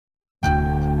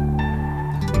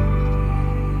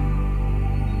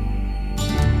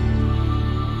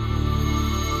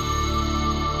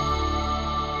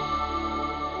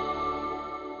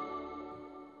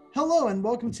Hello and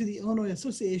welcome to the Illinois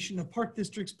Association of Park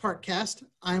Districts Parkcast.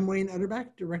 I'm Wayne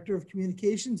Utterback, Director of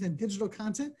Communications and Digital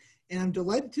Content, and I'm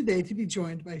delighted today to be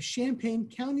joined by Champaign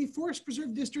County Forest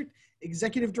Preserve District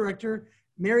Executive Director,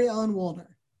 Mary Ellen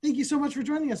Woolner. Thank you so much for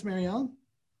joining us, Mary Ellen.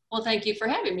 Well, thank you for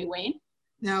having me, Wayne.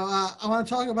 Now, I want to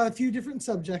talk about a few different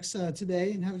subjects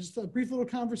today and have just a brief little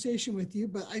conversation with you,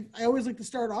 but I always like to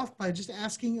start off by just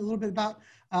asking a little bit about,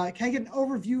 can I get an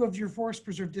overview of your Forest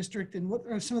Preserve District and what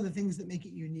are some of the things that make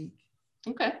it unique?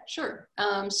 Okay, sure.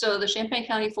 So the Champaign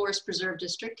County Forest Preserve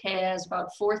District has about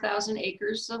 4,000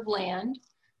 acres of land.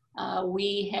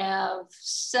 We have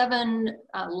 7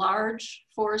 large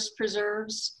forest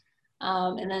preserves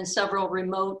and then several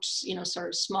remote, sort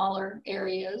of smaller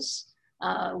areas.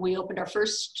 We opened our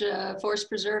first forest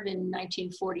preserve in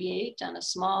 1948 on a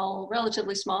small,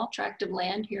 relatively small tract of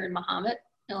land here in Mahomet,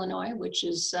 Illinois, which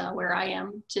is where I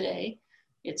am today.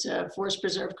 It's a forest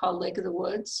preserve called Lake of the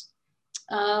Woods.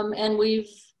 And we've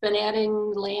been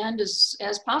adding land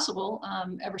as possible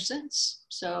ever since.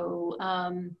 So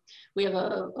we have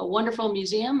a wonderful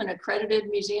museum, an accredited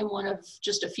museum, one of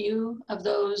just a few of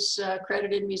those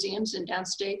accredited museums in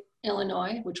downstate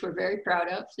Illinois, which we're very proud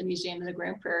of, the Museum of the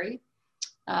Grand Prairie.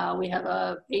 We have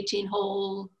a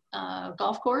 18-hole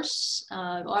golf course,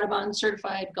 Audubon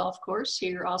certified golf course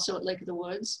here also at Lake of the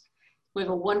Woods. We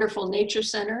have a wonderful nature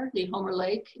center, the Homer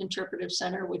Lake Interpretive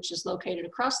Center, which is located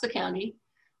across the county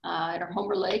at our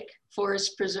Homer Lake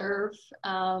Forest Preserve.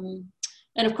 And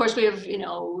of course we have,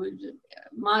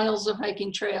 miles of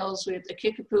hiking trails. We have the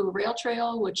Kickapoo Rail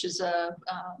Trail, which is a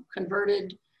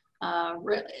converted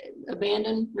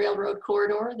abandoned railroad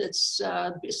corridor that's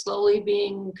slowly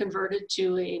being converted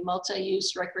to a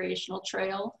multi-use recreational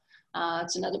trail.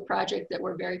 It's another project that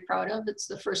we're very proud of. It's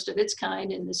the first of its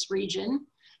kind in this region.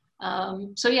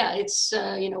 So yeah, it's,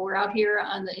 we're out here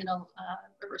on the,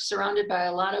 we're surrounded by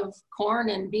a lot of corn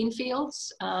and bean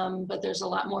fields, but there's a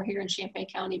lot more here in Champaign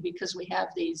County because we have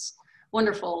these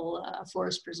wonderful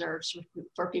forest preserves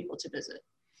for people to visit.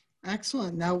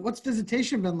 Excellent. Now, what's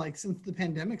visitation been like since the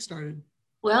pandemic started?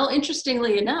 Well,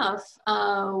 interestingly enough,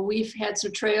 we've had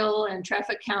some trail and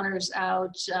traffic counters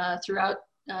out throughout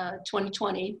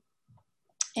 2020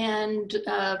 and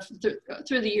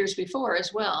through the years before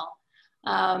as well.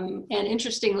 And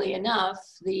interestingly enough,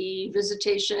 the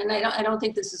visitation, and I don't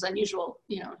think this is unusual,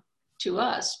 to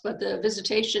us, but the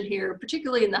visitation here,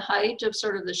 particularly in the height of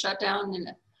sort of the shutdown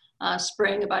in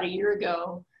spring about a year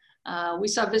ago, we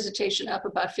saw visitation up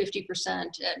about 50%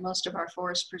 at most of our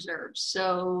forest preserves.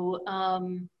 So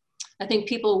I think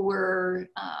people were,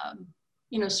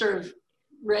 sort of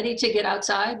ready to get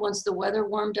outside once the weather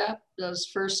warmed up. Those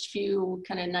first few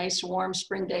kind of nice warm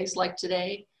spring days like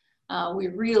today, we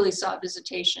really saw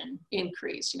visitation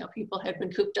increase. People had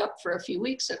been cooped up for a few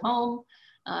weeks at home.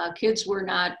 Kids were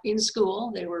not in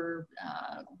school. They were,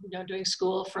 doing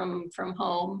school from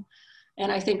home.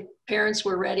 And I think parents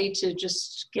were ready to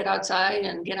just get outside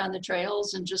and get on the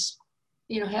trails and just,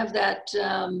 have that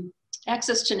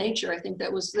access to nature. I think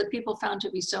that people found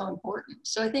to be so important.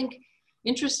 So I think,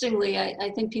 interestingly, I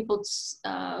think people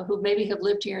who maybe have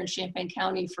lived here in Champaign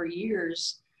County for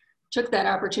years took that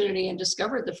opportunity and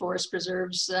discovered the forest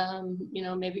preserves,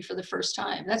 maybe for the first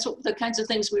time. That's the kinds of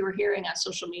things we were hearing on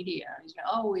social media.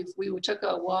 We took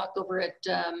a walk over at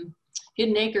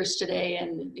Hidden Acres today,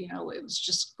 and it was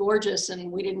just gorgeous,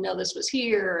 and we didn't know this was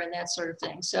here, and that sort of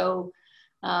thing. So,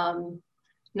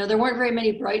 there weren't very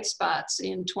many bright spots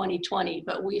in 2020,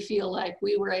 but we feel like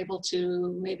we were able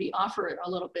to maybe offer it a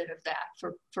little bit of that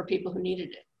for people who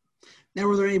needed it. Now,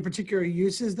 were there any particular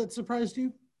uses that surprised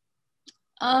you?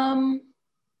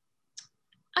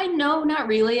 No, not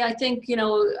really. I think,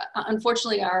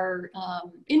 unfortunately our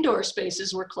indoor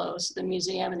spaces were closed. The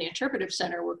museum and the interpretive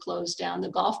center were closed down. The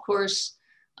golf course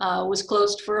was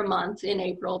closed for a month in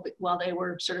April while they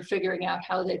were sort of figuring out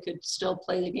how they could still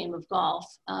play the game of golf.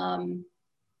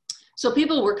 So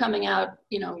people were coming out,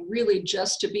 really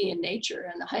just to be in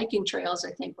nature, and the hiking trails,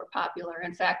 I think, were popular.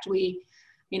 In fact,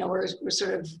 we're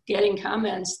sort of getting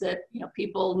comments that,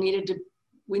 people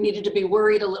we needed to be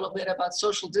worried a little bit about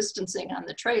social distancing on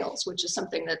the trails, which is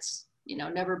something that's,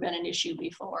 never been an issue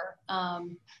before.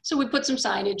 So we put some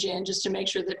signage in just to make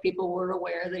sure that people were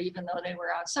aware that even though they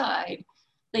were outside,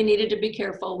 they needed to be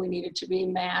careful. We needed to be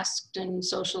masked and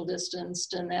social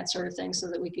distanced and that sort of thing so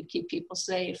that we could keep people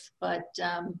safe. But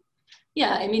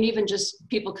yeah, I mean, even just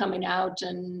people coming out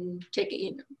and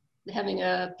having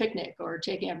a picnic or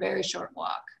taking a very short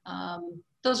walk.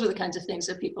 Those were the kinds of things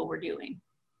that people were doing.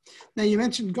 Now, you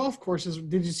mentioned golf courses.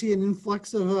 Did you see an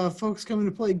influx of folks coming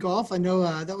to play golf? I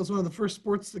know that was one of the first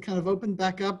sports that kind of opened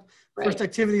back up, Right. First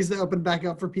activities that opened back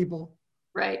up for people.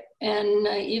 Right. And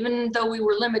even though we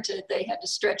were limited, they had to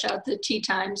stretch out the tee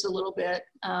times a little bit.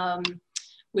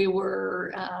 We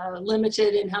were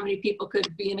limited in how many people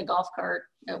could be in a golf cart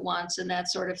at once and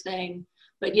that sort of thing.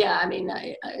 But yeah, I mean,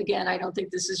 again, I don't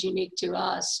think this is unique to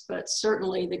us, but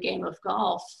certainly the game of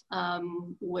golf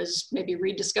was maybe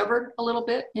rediscovered a little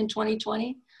bit in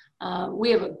 2020.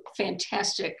 We have a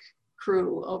fantastic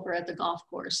crew over at the golf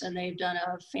course, and they've done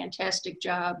a fantastic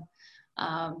job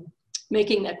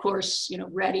making that course, you know,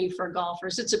 ready for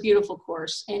golfers. It's a beautiful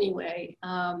course anyway,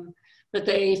 but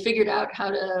they figured out how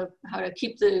to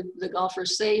keep the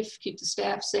golfers safe, keep the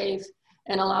staff safe,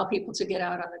 and allow people to get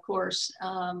out on the course.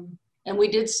 And we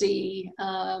did see,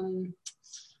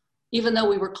 even though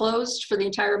we were closed for the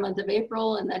entire month of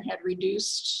April and then had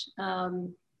reduced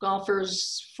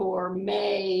golfers for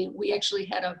May, we actually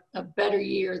had a better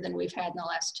year than we've had in the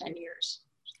last 10 years.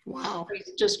 Wow.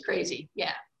 Just crazy,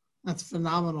 yeah. That's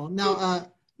phenomenal. Now,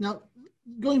 now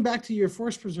going back to your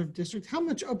Forest Preserve District, how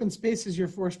much open space has your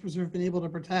Forest Preserve been able to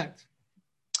protect?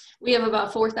 We have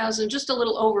about 4,000, just a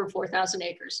little over 4,000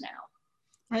 acres now.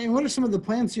 All right, and what are some of the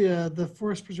plans the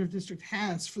Forest Preserve District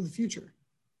has for the future?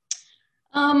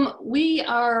 We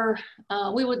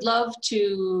would love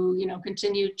to, you know,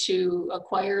 continue to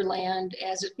acquire land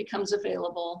as it becomes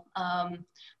available.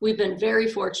 We've been very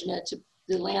fortunate to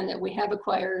the land that we have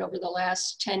acquired over the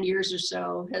last 10 years or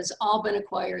so has all been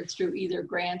acquired through either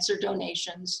grants or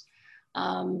donations.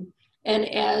 And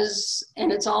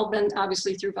it's all been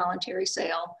obviously through voluntary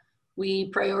sale.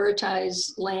 We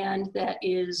prioritize land that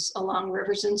is along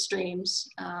rivers and streams.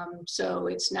 So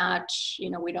it's not, you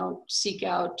know, we don't seek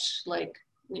out, like,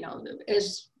 you know,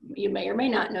 as you may or may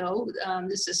not know,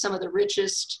 this is some of the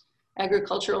richest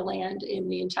agricultural land in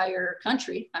the entire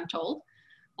country, I'm told.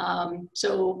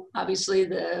 So obviously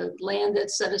the land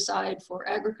that's set aside for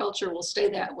agriculture will stay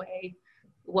that way.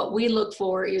 What we look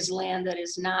for is land that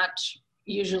is not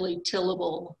usually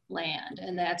tillable land,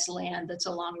 and that's land that's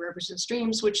along rivers and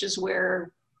streams, which is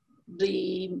where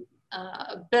the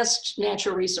best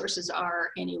natural resources are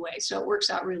anyway. So it works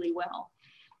out really well.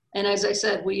 And as I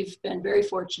said, we've been very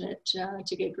fortunate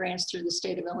to get grants through the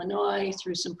state of Illinois,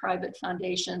 through some private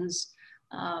foundations,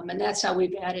 and that's how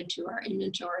we've added to our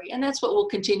inventory. And that's what we'll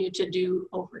continue to do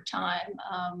over time.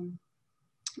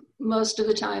 Most of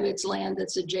the time it's land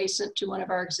that's adjacent to one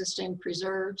of our existing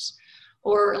preserves,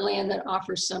 or land that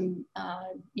offers some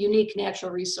unique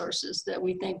natural resources that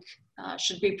we think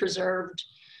should be preserved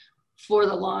for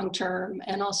the long term,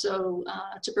 and also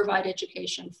to provide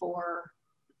education for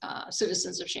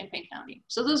citizens of Champaign County.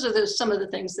 So those are some of the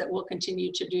things that we'll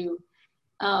continue to do.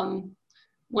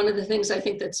 One of the things I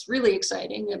think that's really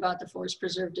exciting about the Forest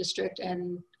Preserve District,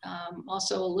 and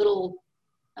also a little,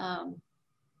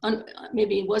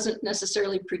 maybe wasn't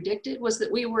necessarily predicted, was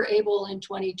that we were able in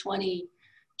 2020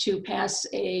 to pass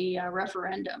a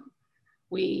referendum.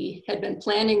 We had been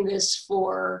planning this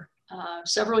for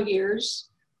several years,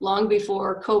 long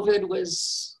before COVID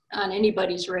was on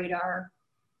anybody's radar.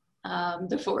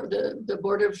 The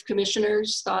Board of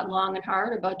Commissioners thought long and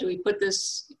hard about, do we put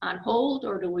this on hold,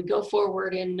 or do we go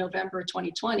forward in November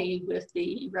 2020 with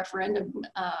the referendum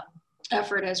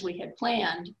effort as we had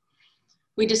planned?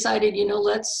 We decided, you know,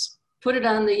 let's put it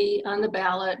on the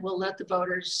ballot. We'll let the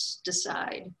voters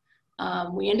decide.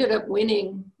 We ended up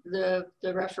winning the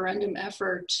referendum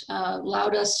effort,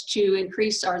 allowed us to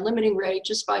increase our limiting rate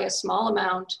just by a small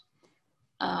amount.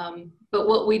 But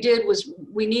what we did was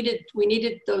we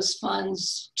needed those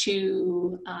funds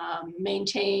to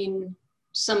maintain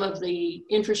some of the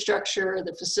infrastructure,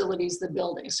 the facilities, the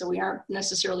buildings. So we aren't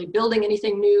necessarily building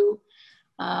anything new,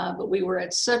 but we were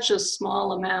at such a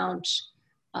small amount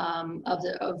of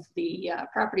the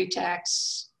property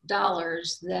tax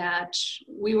dollars that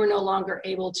we were no longer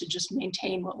able to just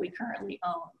maintain what we currently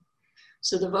own.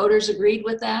 So the voters agreed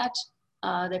with that.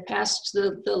 They passed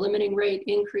the limiting rate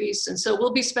increase. And so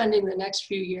we'll be spending the next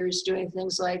few years doing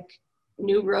things like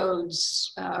new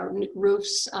roads,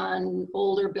 roofs on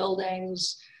older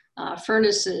buildings,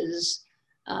 furnaces,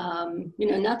 you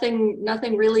know,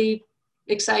 nothing really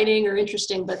exciting or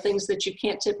interesting, but things that you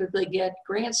can't typically get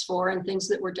grants for, and things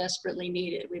that were desperately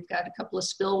needed. We've got a couple of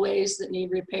spillways that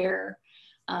need repair.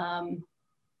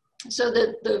 So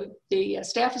the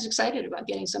staff is excited about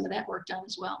getting some of that work done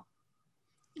as well.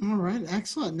 All right,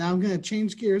 excellent. Now I'm going to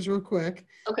change gears real quick.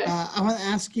 Okay. I want to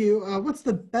ask you, what's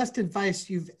the best advice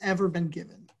you've ever been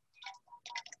given?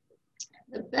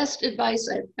 The best advice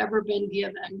I've ever been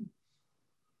given.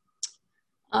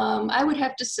 I would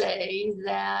have to say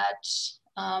that,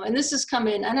 and this has come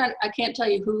in, and I can't tell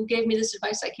you who gave me this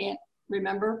advice, I can't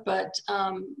remember, but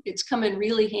it's come in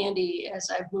really handy as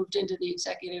I've moved into the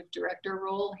executive director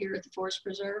role here at the Forest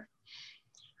Preserve.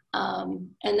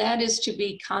 And that is to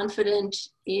be confident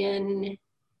in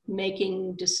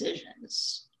making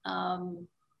decisions. And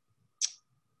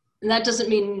that doesn't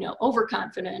mean, you know,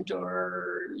 overconfident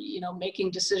or, you know,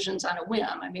 making decisions on a whim.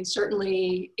 I mean,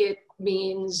 certainly it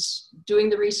means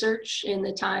doing the research in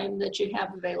the time that you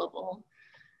have available,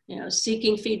 you know,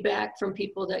 seeking feedback from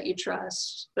people that you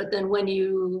trust. But then when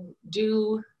you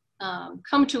do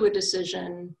come to a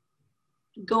decision,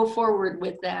 go forward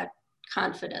with that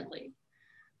confidently.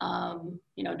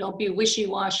 You know, don't be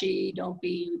wishy-washy, don't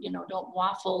be, you know, don't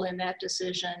waffle in that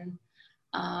decision.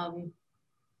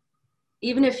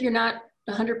 Even if you're not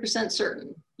 100%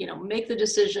 certain, you know, make the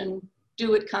decision,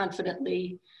 do it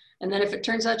confidently. And then if it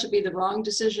turns out to be the wrong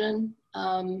decision,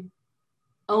 own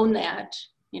that,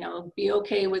 you know, be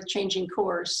okay with changing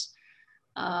course,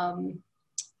 and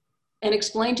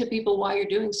explain to people why you're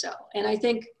doing so. And I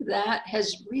think that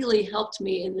has really helped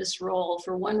me in this role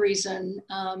for one reason.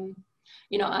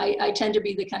 You know, I tend to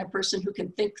be the kind of person who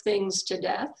can think things to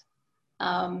death.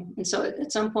 And so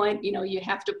at some point, you know, you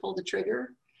have to pull the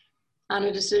trigger on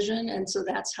a decision. And so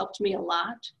that's helped me a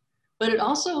lot. But it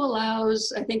also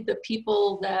allows, I think, the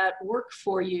people that work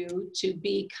for you to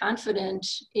be confident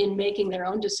in making their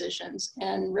own decisions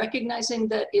and recognizing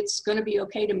that it's going to be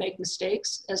okay to make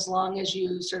mistakes as long as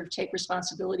you sort of take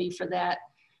responsibility for that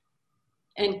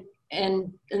and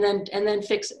then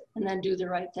fix it and then do the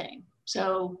right thing.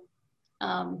 So,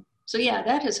 so yeah,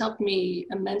 that has helped me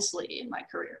immensely in my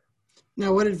career.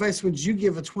 Now, what advice would you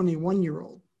give a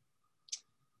 21-year-old?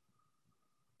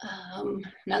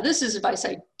 Now, this is advice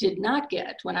I did not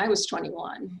get when I was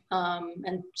 21,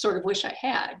 and sort of wish I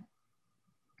had.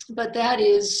 But that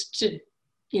is to,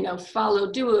 you know,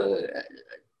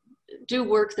 do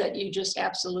work that you just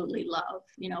absolutely love.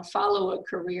 You know, follow a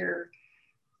career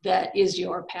that is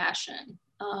your passion.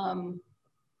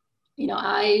 You know,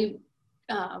 I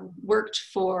worked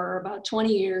for about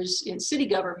 20 years in city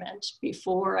government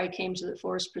before I came to the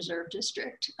Forest Preserve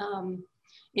District.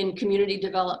 In community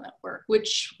development work,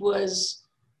 which was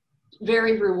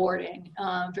very rewarding,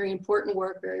 very important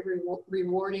work, very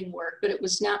rewarding work, but it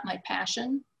was not my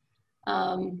passion.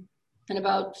 And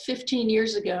about 15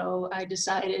 years ago, I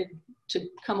decided to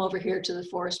come over here to the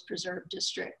Forest Preserve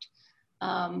District.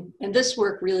 And this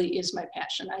work really is my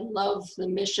passion. I love the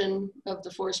mission of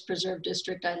the Forest Preserve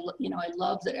District. I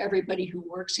love that everybody who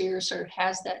works here sort of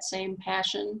has that same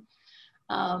passion.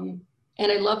 And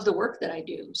I love the work that I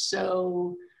do.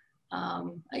 So,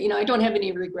 you know, I don't have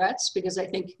any regrets because I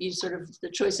think the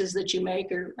choices that you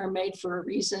make are made for a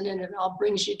reason, and it all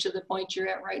brings you to the point you're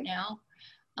at right now.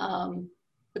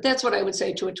 But that's what I would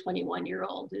say to a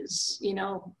 21-year-old is, you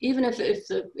know, even if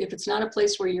it's not a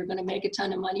place where you're going to make a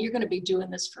ton of money, you're going to be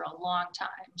doing this for a long time.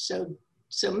 So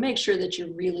make sure that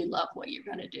you really love what you're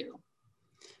going to do.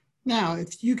 Now,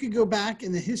 if you could go back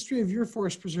in the history of your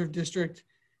Forest Preserve District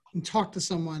and talk to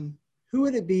someone, who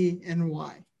would it be and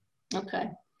why?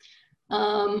 Okay.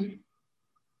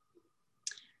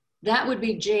 That would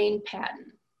be Jane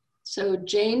Patton. So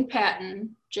Jane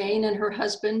Patton, Jane and her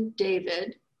husband,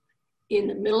 David, in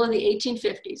the middle of the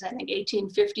 1850s, I think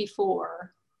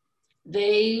 1854,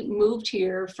 they moved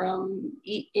here from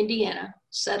Indiana,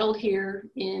 settled here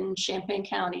in Champaign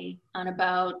County on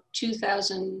about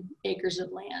 2,000 acres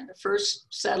of land. The first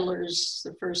settlers,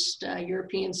 the first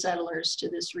European settlers to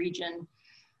this region.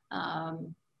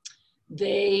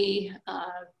 They,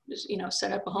 you know,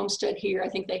 set up a homestead here. I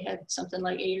think they had something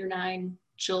like 8 or 9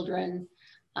 children.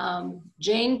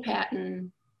 Jane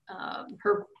Patton,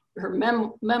 her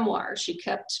memoirs, she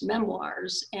kept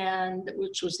memoirs, and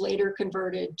which was later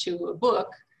converted to a book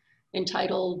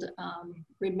entitled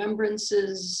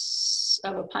Remembrances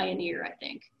of a Pioneer, I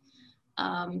think.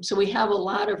 So we have a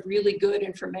lot of really good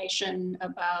information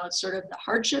about sort of the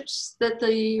hardships that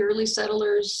the early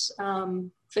settlers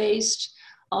faced,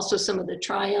 also some of the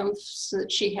triumphs that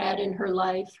she had in her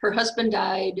life. Her husband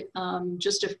died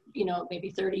just, maybe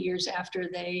 30 years after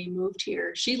they moved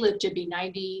here. She lived to be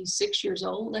 96 years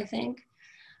old, I think.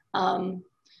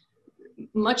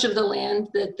 Much of the land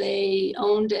that they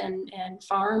owned and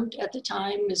farmed at the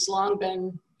time has long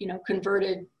been,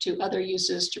 converted to other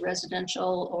uses, to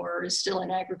residential, or is still in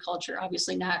agriculture,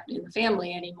 obviously not in the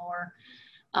family anymore.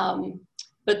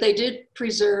 But they did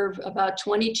preserve about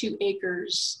 22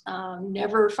 acres,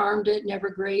 never farmed it, never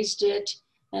grazed it.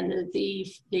 And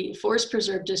the Forest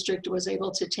Preserve District was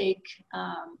able to take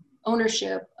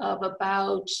ownership of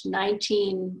about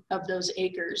 19 of those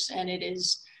acres. And it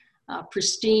is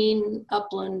pristine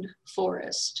upland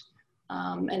forest.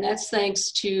 And that's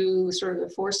thanks to sort of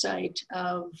the foresight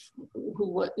of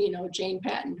Jane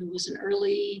Patton, who was an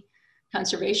early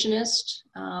conservationist,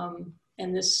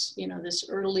 this, this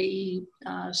early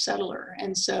settler.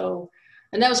 And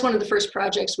that was one of the first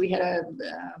projects. We had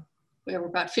we were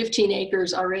about 15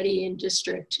 acres already in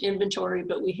district inventory,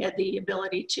 but we had the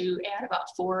ability to add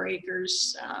about 4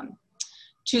 acres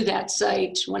to that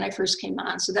site when I first came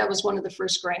on. So that was one of the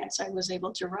first grants I was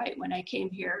able to write when I came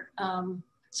here.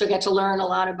 So I got to learn a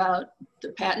lot about the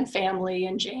Patton family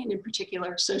and Jane in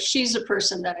particular. So she's a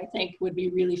person that I think would be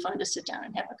really fun to sit down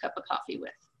and have a cup of coffee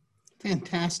with.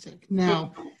 Fantastic.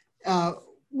 Now,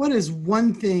 what is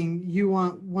one thing you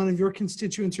want one of your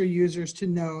constituents or users to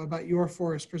know about your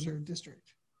Forest Preserve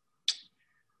District?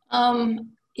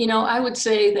 I would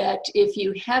say that if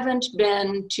you haven't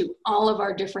been to all of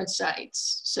our different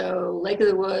sites, so Lake of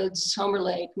the Woods, Homer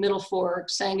Lake, Middle Fork,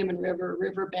 Sangamon River,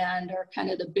 River Bend are kind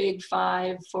of the big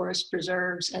 5 forest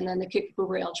preserves, and then the Kickapoo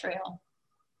Rail Trail.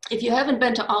 If you haven't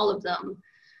been to all of them,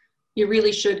 you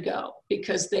really should go,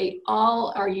 because they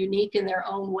all are unique in their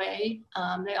own way.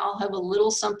 They all have a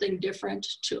little something different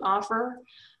to offer.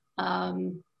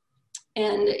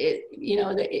 And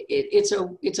it's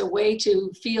a way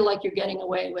to feel like you're getting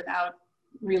away without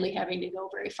really having to go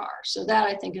very far. So that,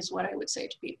 I think, is what I would say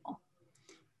to people.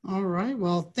 All right.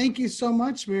 Well, thank you so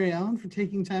much, Mary Ellen, for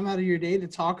taking time out of your day to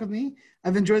talk with me.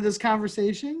 I've enjoyed this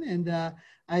conversation, and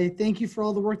I thank you for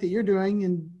all the work that you're doing.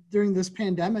 And during this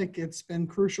pandemic, it's been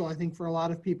crucial, I think, for a lot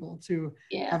of people to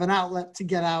have an outlet to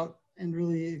get out and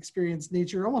really experience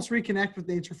nature, almost reconnect with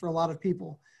nature for a lot of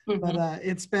people. Mm-hmm. But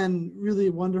it's been really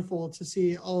wonderful to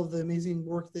see all of the amazing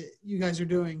work that you guys are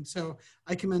doing. So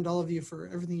I commend all of you for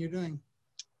everything you're doing.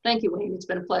 Thank you, Wayne. It's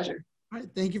been a pleasure. All right.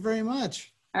 Thank you very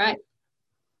much. All right.